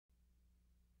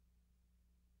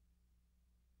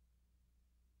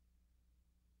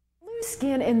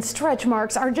Skin and stretch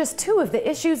marks are just two of the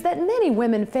issues that many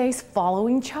women face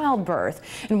following childbirth.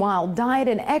 And while diet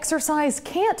and exercise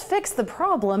can't fix the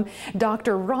problem,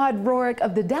 Dr. Rohrich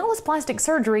of the Dallas Plastic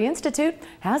Surgery Institute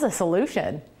has a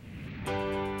solution.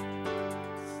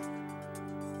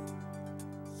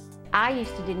 I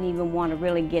used to didn't even want to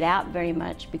really get out very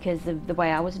much because of the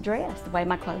way I was dressed, the way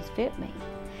my clothes fit me.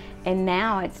 And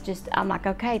now it's just, I'm like,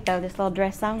 okay, throw this little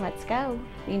dress on, let's go.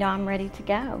 You know, I'm ready to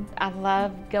go. I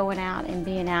love going out and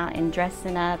being out and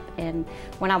dressing up, and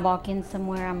when I walk in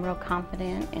somewhere, I'm real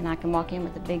confident and I can walk in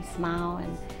with a big smile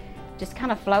and just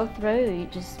kind of flow through.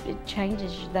 It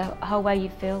changes the whole way you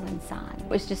feel inside. It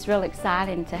was just real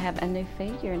exciting to have a new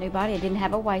figure, a new body. I didn't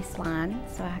have a waistline,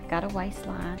 so I got a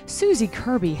waistline. Susie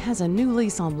Kirby has a new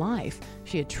lease on life.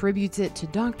 She attributes it to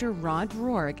Dr.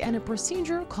 Rohrich and a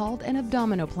procedure called an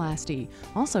abdominoplasty,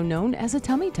 also known as a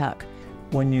tummy tuck.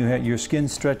 When your skin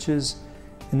stretches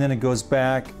and then it goes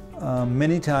back,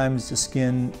 many times the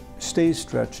skin stays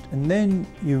stretched, and then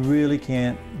you really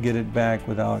can't get it back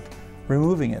without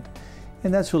removing it.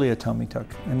 And that's really a tummy tuck.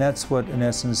 And that's what, in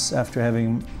essence, after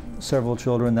having several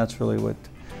children, that's really what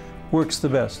works the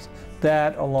best.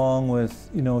 That, along with,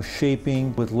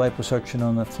 shaping with liposuction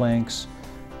on the flanks.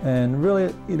 And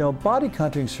really, body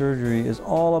contouring surgery is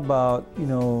all about,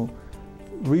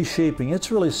 reshaping.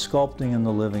 It's really sculpting in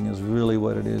the living is really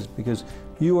what it is, because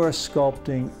you are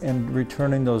sculpting and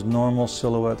returning those normal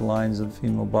silhouette lines of the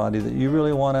female body that you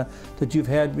really that you've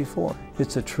had before.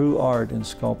 It's a true art in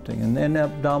sculpting, and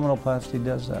abdominoplasty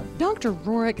does that. Dr.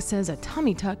 Rohrich says a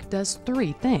tummy tuck does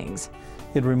three things.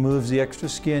 It removes the extra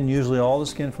skin, usually all the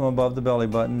skin from above the belly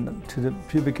button to the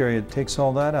pubic area. It takes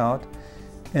all that out.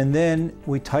 And then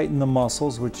we tighten the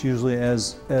muscles, which usually,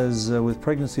 as with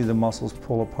pregnancy, the muscles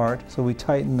pull apart. So we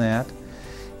tighten that.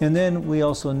 And then we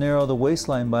also narrow the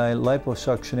waistline by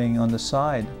liposuctioning on the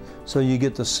side. So you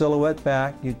get the silhouette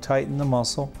back, you tighten the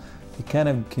muscle, you kind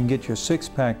of can get your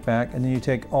six-pack back, and then you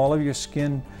take all of your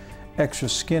skin, extra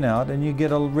skin out, and you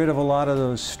get rid of a lot of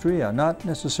those stria, not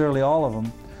necessarily all of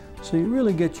them. So you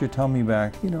really get your tummy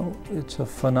back. It's a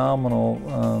phenomenal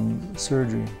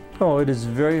surgery. Oh, it is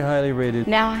very highly rated.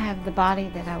 Now I have the body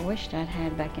that I wished I'd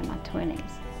had back in my 20s.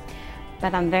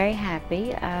 But I'm very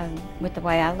happy with the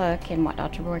way I look and what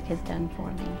Dr. Rohrich has done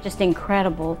for me. Just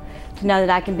incredible to know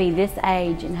that I can be this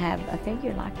age and have a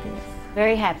figure like this.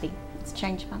 Very happy. It's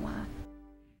changed my life.